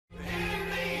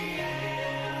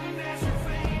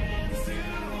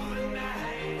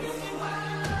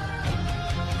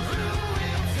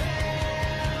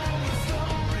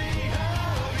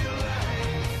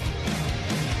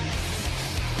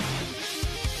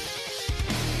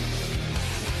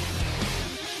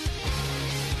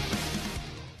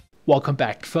Welcome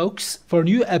back, folks, for a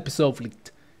new episode of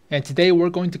Leaked. And today we're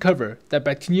going to cover the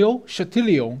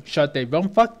Batignolles-Chatillon Char de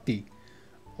T-55A,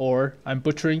 or I'm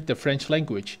butchering the French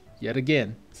language yet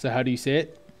again. So how do you say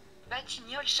it?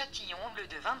 Batignolles-Châtillon le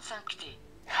de 25T.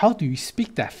 How do you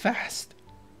speak that fast?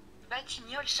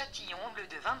 Batignolles-Châtillon le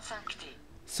de 25T.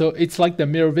 So it's like the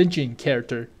Merovingian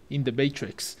character in The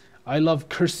Matrix. I love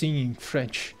cursing in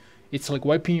French. It's like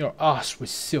wiping your ass with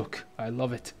silk. I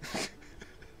love it.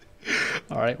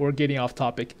 Alright, we're getting off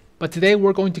topic. But today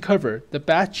we're going to cover the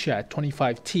Bat Châtillon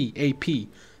 25T AP.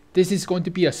 This is going to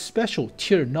be a special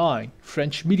Tier 9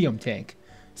 French medium tank.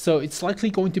 So it's likely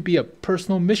going to be a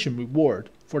personal mission reward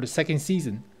for the second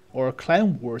season, or a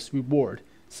Clan Wars reward.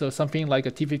 So something like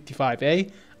a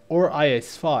T-55A or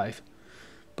IS-5.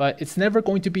 But it's never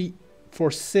going to be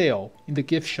for sale in the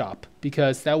gift shop,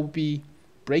 because that would be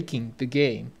breaking the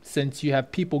game, since you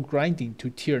have people grinding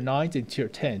to Tier 9s and Tier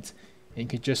 10s. And you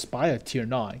can just buy a Tier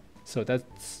 9. So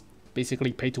that's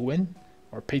basically pay to win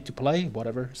or pay to play,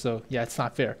 whatever. So yeah, it's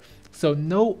not fair. So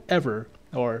no ever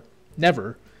or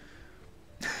never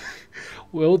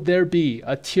will there be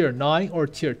a Tier 9 or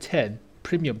Tier 10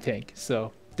 premium tank.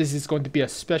 So this is going to be a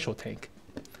special tank.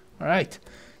 Alright,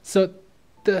 so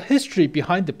the history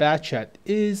behind the Bat Chat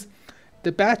is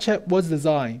the Bat Chat was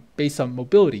designed based on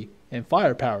mobility and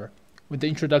firepower with the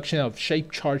introduction of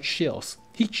shape charged shells,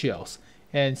 heat shells,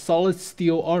 and solid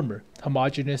steel armor,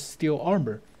 homogeneous steel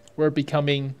armor, were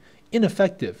becoming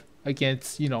ineffective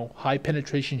against, high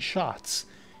penetration shots.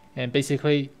 And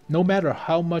basically, no matter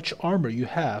how much armor you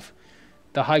have,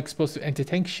 the high explosive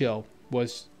anti-tank shell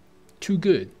was too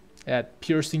good at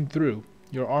piercing through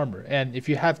your armor. And if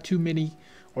you have too many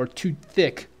or too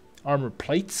thick armor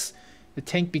plates, the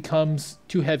tank becomes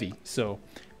too heavy. So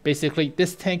basically,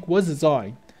 this tank was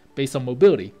designed based on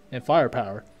mobility and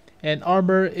firepower, and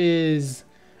armor is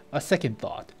a second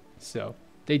thought. So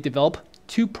they developed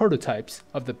two prototypes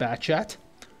of the Bat Chat.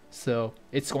 So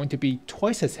it's going to be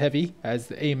twice as heavy as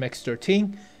the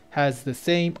AMX-13, has the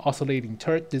same oscillating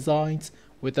turret designs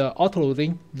with an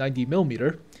autoloading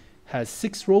 90mm, has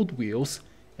 6 road wheels,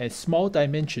 and small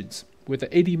dimensions with an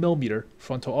 80mm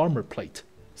frontal armor plate.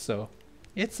 So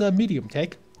it's a medium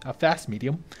tank, a fast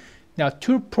medium. Now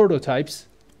 2 prototypes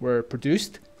were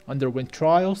produced, underwent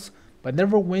trials, but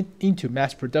never went into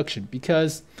mass production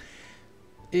because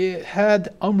it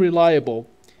had unreliable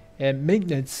and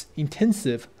maintenance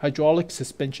intensive hydraulic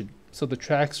suspension, so the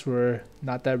tracks were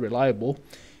not that reliable,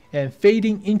 and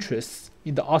fading interests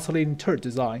in the oscillating turret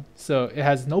design, so it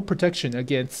has no protection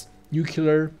against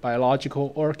nuclear,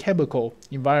 biological, or chemical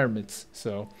environments.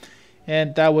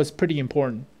 And that was pretty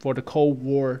important for the Cold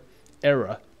War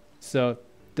era. So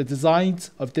the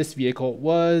designs of this vehicle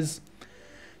was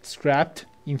scrapped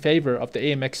in favor of the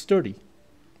AMX-30.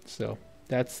 So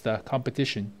that's the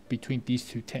competition between these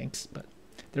two tanks. But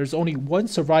there's only one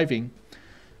surviving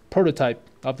prototype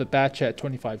of the Bat Chat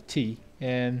 25T,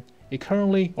 and a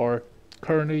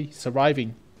currently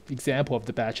surviving example of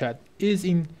the Bat Chat is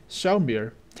in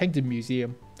Sahm Tank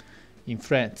Museum in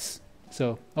France.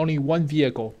 So only one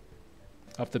vehicle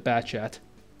of the Bat Chat.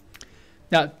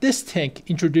 Now this tank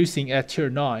introducing at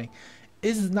Tier 9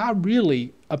 is not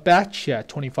really a Bat Chat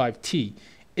 25T.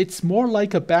 It's more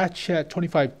like a Bat Chat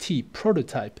 25T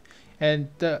prototype, and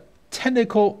the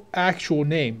technical actual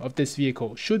name of this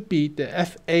vehicle should be the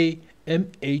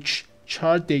FAMH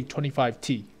Char de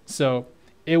 25T. So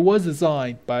it was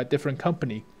designed by a different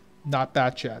company, not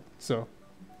Bat Chat. So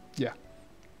yeah.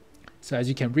 So as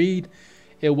you can read,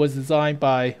 it was designed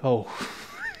by,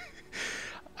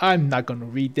 I'm not gonna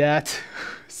read that.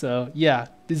 So yeah,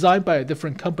 designed by a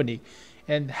different company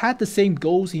and had the same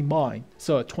goals in mind.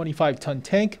 So a 25-ton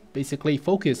tank basically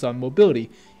focused on mobility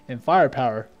and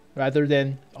firepower rather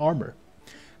than armor.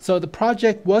 So the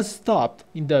project was stopped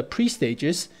in the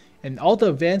pre-stages, and all the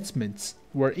advancements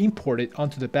were imported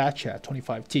onto the Bat Chat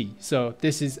 25T. So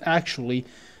this is actually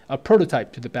a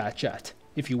prototype to the Bat Chat,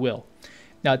 if you will.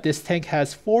 Now this tank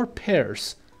has 4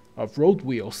 pairs of road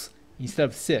wheels instead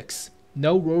of 6.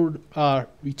 No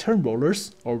return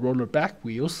rollers or roller back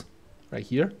wheels right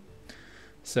here.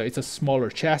 So it's a smaller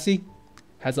chassis,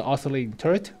 has an oscillating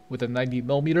turret with a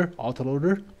 90mm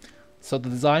autoloader. So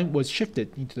the design was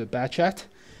shifted into the Bat Chat.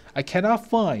 I cannot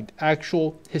find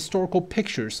actual historical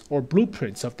pictures or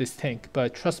blueprints of this tank,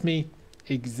 but trust me,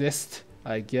 exist,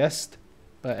 I guessed.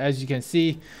 But as you can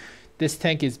see, this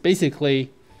tank is basically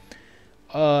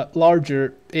a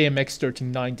larger AMX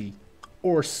 1390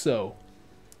 or so.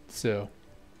 So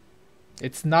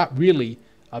it's not really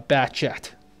a Bat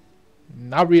Chat.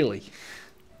 Not really.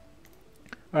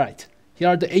 Alright, here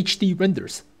are the HD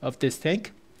renders of this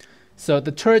tank. So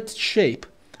the turret shape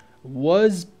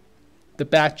was the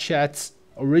Bat Chat's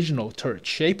original turret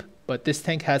shape, but this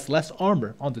tank has less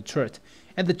armor on the turret,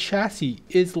 and the chassis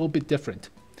is a little bit different.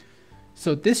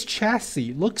 So this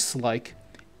chassis looks like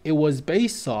it was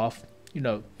based off,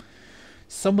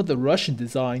 some of the Russian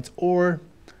designs or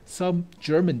some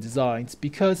German designs,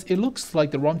 because it looks like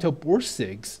the Romtel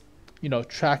Borsig's,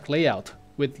 track layout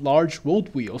with large road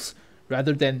wheels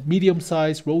rather than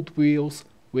medium-sized road wheels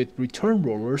with return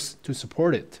rollers to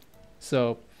support it.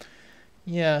 So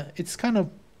yeah, it's kind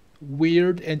of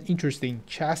weird and interesting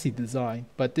chassis design,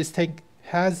 but this tank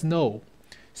has no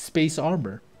space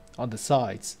armor on the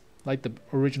sides like the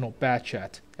original Bat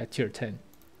Chat at tier 10.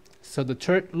 So the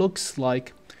turret looks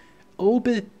like a little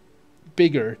bit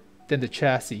bigger than the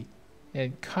chassis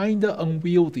and kinda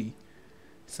unwieldy,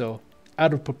 so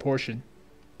out of proportion.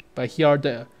 But here are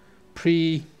the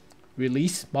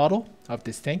pre-release model of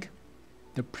this tank,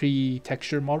 the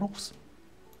pre-texture models.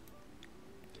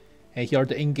 And here are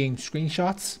the in-game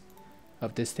screenshots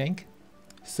of this tank.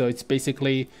 So it's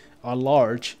basically a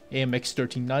large AMX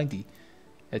 1390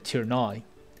 at tier 9.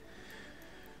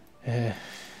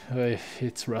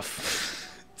 It's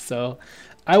rough. So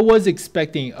I was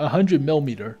expecting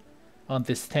 100mm on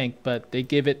this tank, but they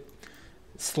gave it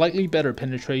slightly better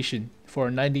penetration for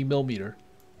a 90mm.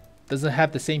 Doesn't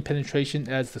have the same penetration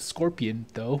as the Scorpion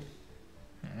though.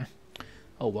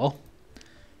 Oh well.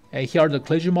 And here are the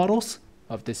collision models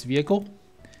of this vehicle.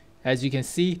 As you can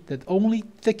see, the only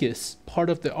thickest part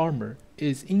of the armor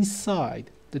is inside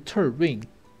the turret ring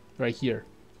right here.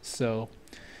 So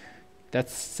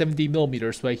that's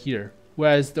 70mm right here.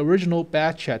 Whereas the original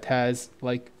Bat Chat has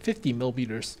like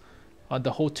 50mm on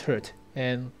the whole turret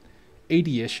and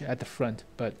 80ish at the front.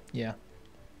 But yeah,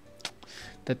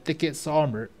 the thickest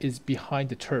armor is behind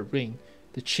the turret ring.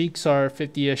 The cheeks are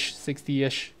 50ish,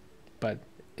 60ish, but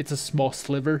it's a small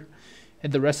sliver.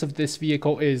 And the rest of this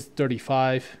vehicle is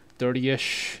 35,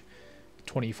 30ish,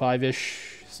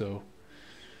 25ish. So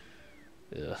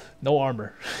no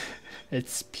armor.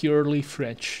 It's purely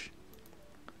French.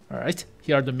 Alright,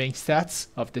 here are the main stats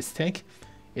of this tank.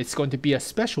 It's going to be a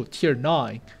special tier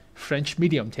 9 French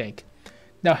medium tank.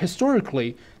 Now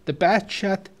historically, the Bat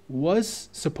Chat was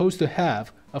supposed to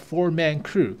have a 4-man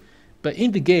crew, but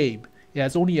in the game, it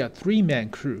has only a 3-man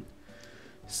crew.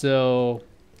 So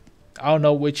I don't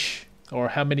know which or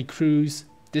how many crews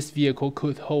this vehicle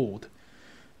could hold,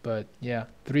 but yeah,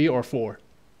 3 or 4.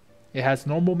 It has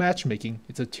normal matchmaking.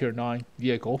 It's a tier 9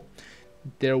 vehicle.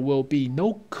 There will be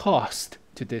no cost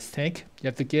to this tank. You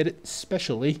have to get it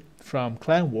specially from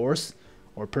Clan Wars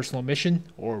or personal mission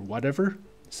or whatever,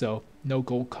 so no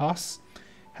gold costs.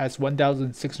 Has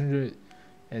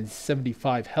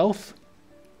 1675 health,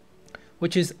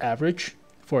 which is average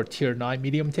for a tier 9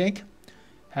 medium tank.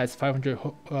 Has 500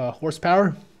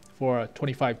 horsepower for a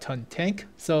 25-ton tank,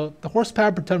 so the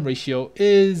horsepower per ton ratio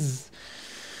is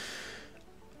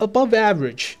above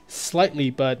average slightly,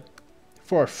 but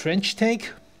for a French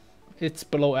tank it's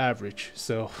below average.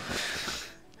 So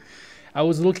I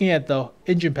was looking at the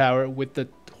engine power with the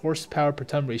horsepower per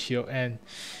ton ratio, and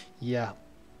yeah,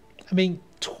 I mean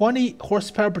 20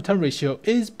 horsepower per ton ratio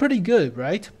is pretty good,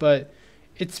 right? But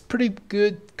it's pretty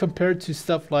good compared to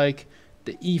stuff like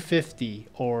the E50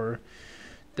 or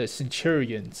the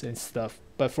Centurions and stuff.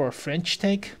 But for a French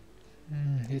tank,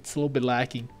 it's a little bit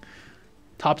lacking.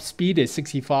 Top speed is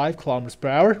 65 kilometers per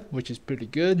hour, which is pretty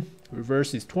good.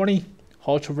 Reverse is 20.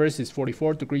 Hull traverse is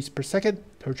 44 degrees per second.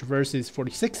 Turret traverse is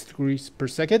 46 degrees per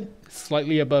second,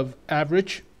 slightly above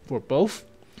average for both.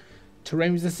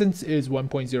 Terrain resistance is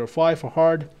 1.05 for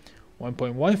hard,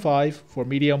 1.15 for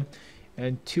medium,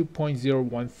 and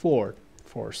 2.014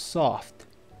 for soft.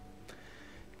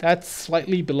 That's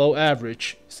slightly below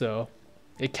average, so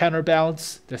it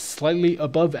counterbalances the slightly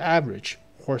above average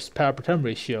horsepower per ton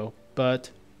ratio, but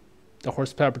the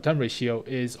horsepower per ton ratio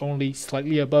is only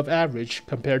slightly above average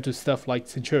compared to stuff like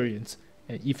Centurions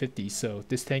and E50, so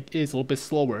this tank is a little bit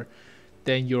slower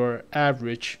than your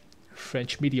average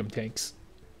French medium tanks.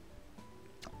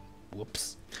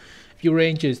 Whoops. View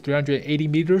range is 380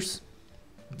 meters.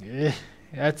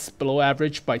 That's below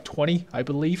average by 20, I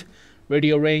believe.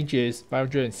 Radio range is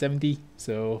 570,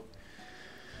 so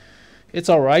it's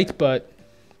alright, but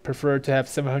prefer to have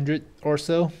 700 or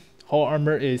so. Hull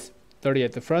armor is 30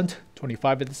 at the front,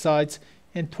 25 at the sides,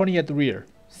 and 20 at the rear.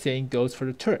 Same goes for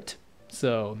the turret.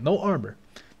 So no armor.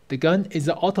 The gun is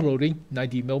an auto-loading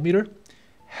 90mm.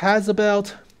 Has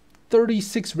about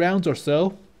 36 rounds or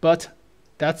so, but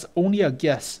that's only a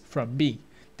guess from me.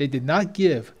 They did not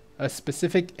give a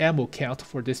specific ammo count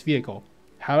for this vehicle.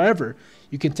 However,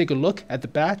 you can take a look at the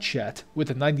Bat Chat with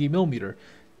a 90mm.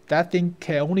 That thing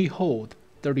can only hold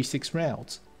 36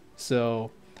 rounds.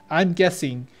 So I'm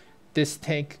guessing this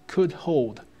tank could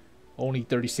hold only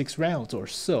 36 rounds or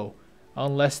so,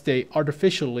 unless they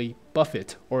artificially buff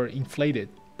it or inflate it.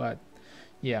 But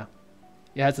yeah,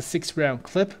 it has a 6-round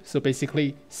clip, so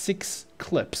basically 6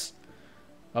 clips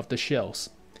of the shells.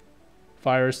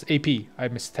 Fires AP. I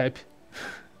mistype.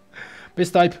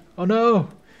 Mistype. Oh no!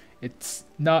 It's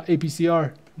not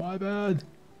APCR. My bad.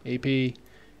 AP.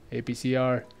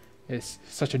 APCR is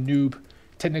such a noob.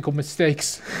 Technical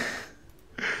mistakes.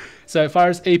 So it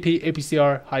fires AP,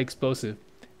 APCR, high explosive.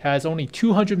 Has only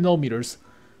 200 millimeters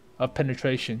of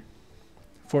penetration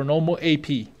for normal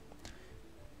AP.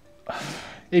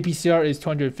 APCR is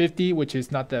 250, which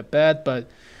is not that bad, but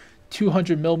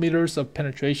 200 millimeters of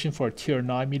penetration for a tier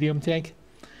 9 medium tank.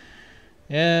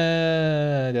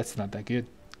 Yeah, that's not that good.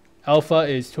 Alpha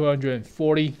is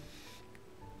 240.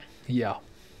 Yeah.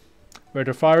 Rate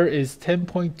of fire is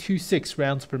 10.26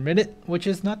 rounds per minute, which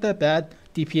is not that bad.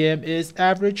 DPM is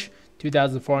average,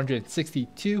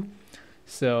 2,462.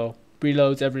 So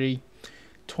reloads every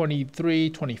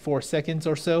 24 seconds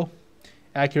or so.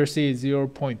 Accuracy is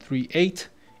 0.38.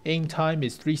 Aim time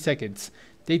is 3 seconds.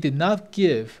 They did not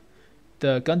give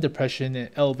the gun depression and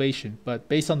elevation, but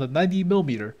based on the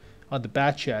 90mm on the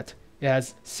Bat Chat, it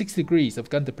has 6 degrees of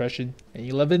gun depression and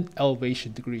 11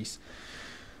 elevation degrees.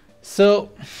 So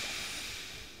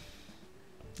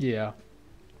yeah,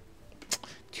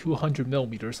 200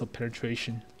 millimeters of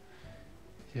penetration.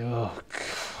 Oh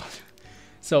god.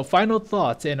 So final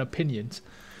thoughts and opinions.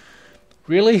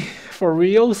 Really? For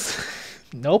reals?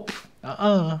 Nope.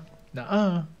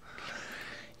 Nuh-uh.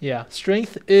 Yeah,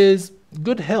 strength is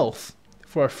good health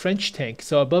for a French tank,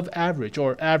 so above average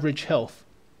or average health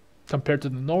compared to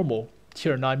the normal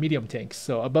tier 9 medium tanks,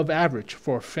 so above average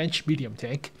for a French medium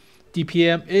tank.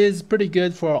 DPM is pretty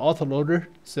good for an autoloader,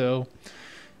 so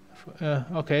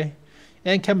okay.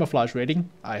 And camouflage rating,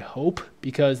 I hope,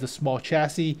 because the small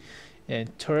chassis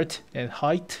and turret and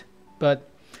height. But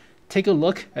take a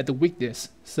look at the weakness.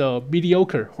 So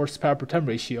mediocre horsepower per ton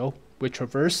ratio with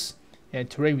traverse and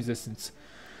terrain resistance.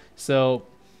 So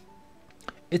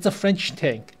it's a French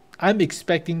tank. I'm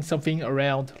expecting something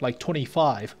around like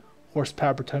 25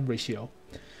 horsepower per ton ratio.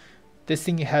 This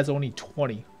thing has only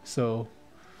 20, so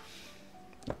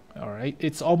alright,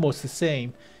 it's almost the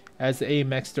same as the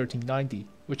AMX 1390,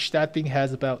 which that thing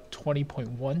has about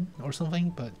 20.1 or something,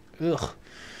 but ugh.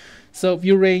 So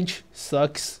view range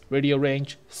sucks, radio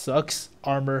range sucks,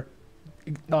 armor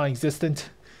non-existent,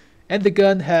 and the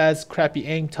gun has crappy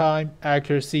aim time,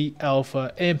 accuracy,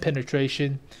 alpha, and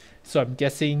penetration. So I'm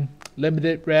guessing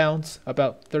limited rounds,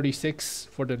 about 36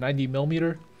 for the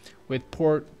 90mm, with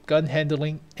poor gun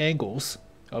handling angles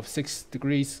of 6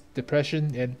 degrees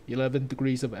depression and 11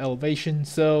 degrees of elevation.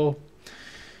 So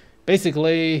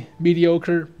basically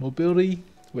mediocre mobility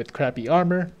with crappy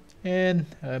armor and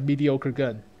a mediocre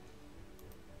gun.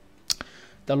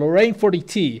 The Lorraine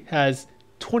 40T has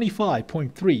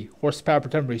 25.3 horsepower per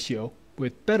ton ratio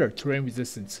with better terrain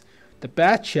resistance. The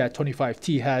Bat Chat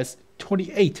 25T has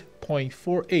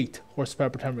 28.48 horsepower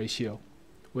per ton ratio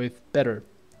with better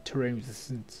terrain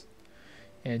resistance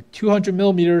and 200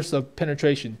 millimeters of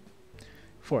penetration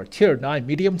for a tier 9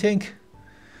 medium tank.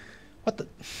 What the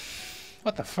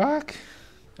fuck?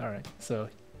 Alright, so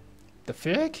the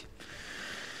fuck?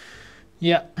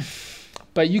 Yeah.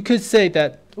 But you could say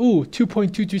that, ooh,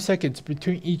 2.22 seconds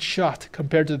between each shot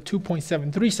compared to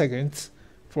 2.73 seconds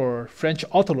for French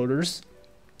autoloaders.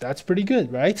 That's pretty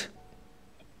good, right?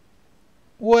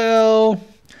 Well,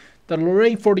 the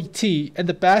Lorraine 40T and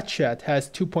the Bat Chat has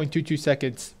 2.22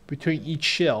 seconds between each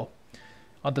shell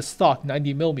on the stock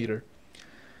 90mm.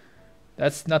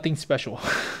 That's nothing special.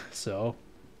 So,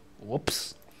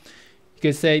 whoops. You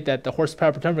could say that the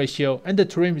horsepower per ton ratio and the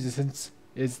terrain resistance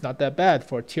is not that bad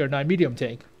for a tier 9 medium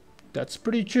tank. That's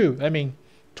pretty true. I mean,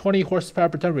 20 horsepower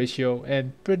per ton ratio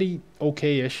and pretty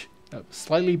okay-ish,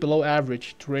 slightly below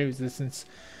average terrain resistance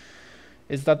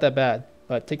is not that bad.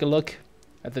 But take a look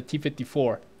at the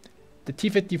T-54. The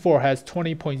T-54 has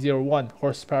 20.01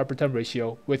 horsepower per ton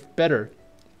ratio with better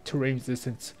terrain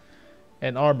resistance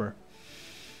and armor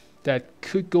that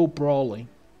could go brawling.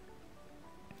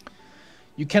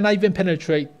 You cannot even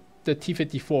penetrate the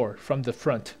T-54 from the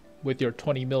front with your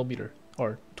 20mm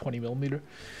or 20mm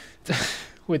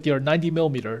with your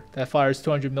 90mm that fires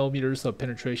 200 millimeters of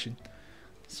penetration.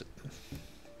 So,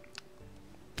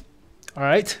 all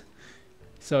right,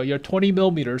 so your 20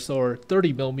 millimeters or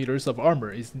 30 millimeters of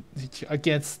armor is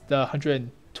against the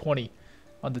 120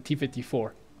 on the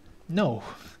T-54. No.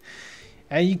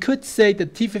 And you could say the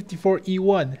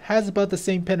T-54E1 has about the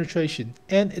same penetration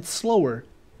and it's slower.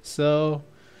 So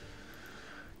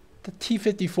the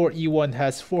T-54E1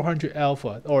 has 400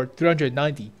 alpha or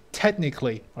 390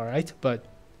 technically, all right, but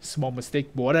small mistake,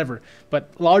 whatever.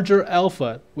 But larger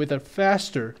alpha with a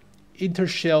faster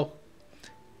intershell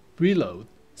reload.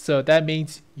 So that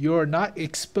means you're not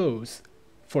exposed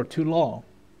for too long,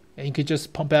 and you can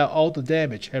just pump out all the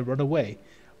damage and run away.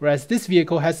 Whereas this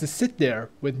vehicle has to sit there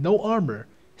with no armor,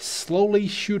 slowly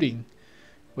shooting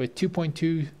with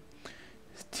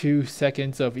 2.22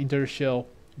 seconds of intershell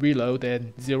reload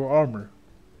and 0 armor.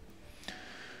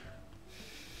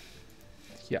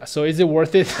 Yeah, so is it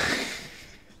worth it?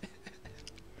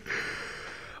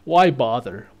 Why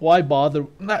bother? Why bother?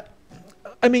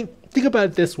 I mean, think about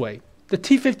it this way. The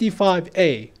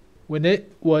T-55A, when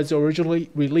it was originally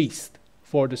released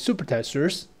for the super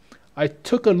testers, I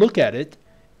took a look at it.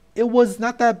 It was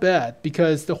not that bad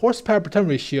because the horsepower per ton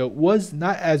ratio was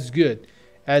not as good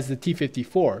as the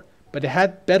T-54, but it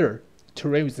had better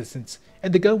terrain resistance,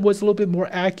 and the gun was a little bit more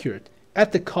accurate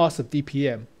at the cost of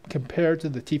DPM compared to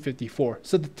the T-54.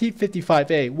 So the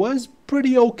T-55A was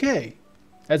pretty okay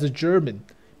as a German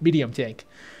medium tank.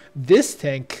 This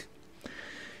tank,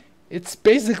 it's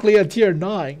basically a tier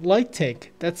 9 light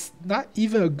tank. That's not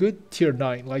even a good tier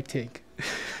 9 light tank.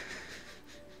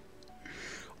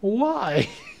 Why?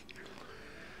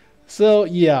 So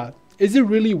yeah, is it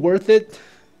really worth it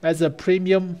as a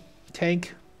premium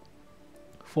tank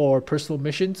for personal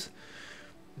missions?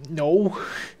 No.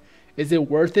 Is it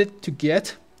worth it to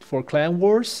get for clan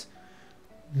wars?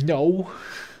 No.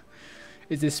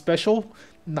 Is it special?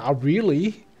 Not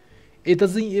really. It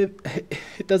doesn't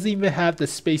even have the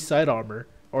space side armor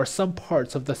or some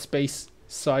parts of the space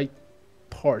side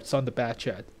parts on the Bat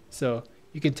Chat. So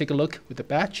you can take a look with the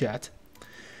Bat Chat.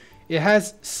 It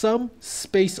has some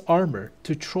space armor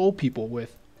to troll people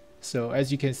with. So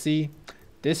as you can see,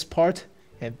 this part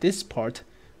and this part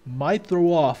might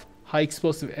throw off high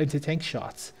explosive anti-tank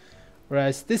shots,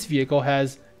 whereas this vehicle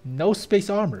has no space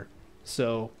armor.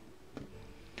 So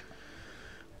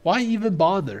why even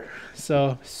bother?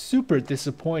 So super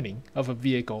disappointing of a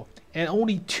vehicle, and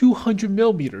only 200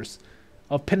 millimeters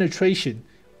of penetration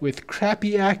with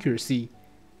crappy accuracy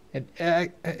and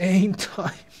aim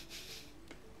time.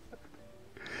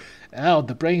 Ow,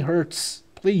 the brain hurts.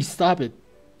 Please stop it.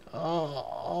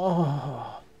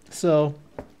 Oh. So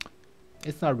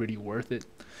it's not really worth it.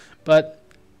 But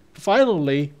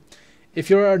finally, if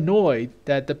you're annoyed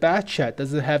that the Bat Chat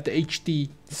doesn't have the HD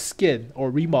skin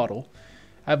or remodel,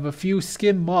 I have a few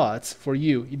skin mods for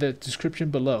you in the description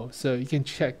below, so you can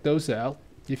check those out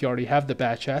if you already have the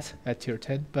Bat Chat at tier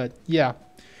 10. But yeah,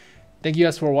 thank you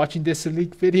guys for watching this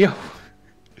elite video.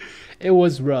 It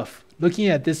was rough. Looking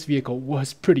at this vehicle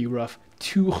was pretty rough.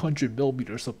 200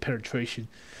 millimeters of penetration.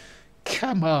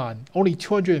 Come on. Only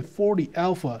 240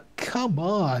 alpha. Come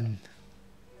on.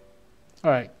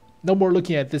 Alright. No more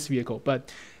looking at this vehicle.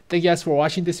 But thank you guys for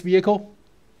watching this vehicle.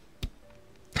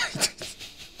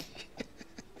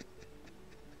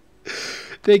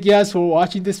 Thank you guys for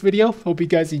watching this video. Hope you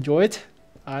guys enjoy it.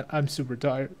 I'm super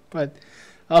tired. But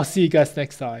I'll see you guys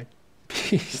next time.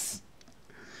 Peace.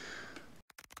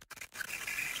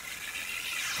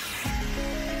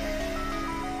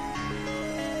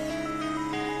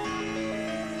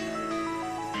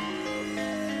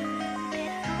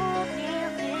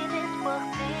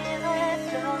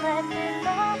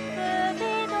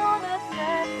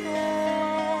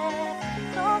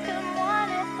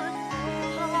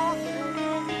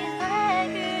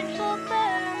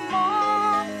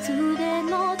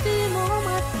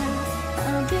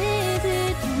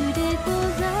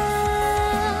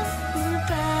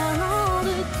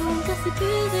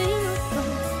 Plus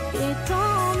innocent, et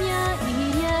tant bien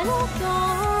il y a longtemps.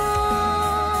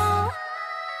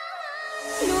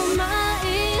 Nos mains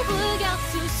et regards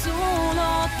se sont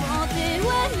lentement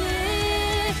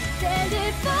éloignés, tels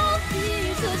des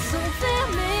parties se sont fait.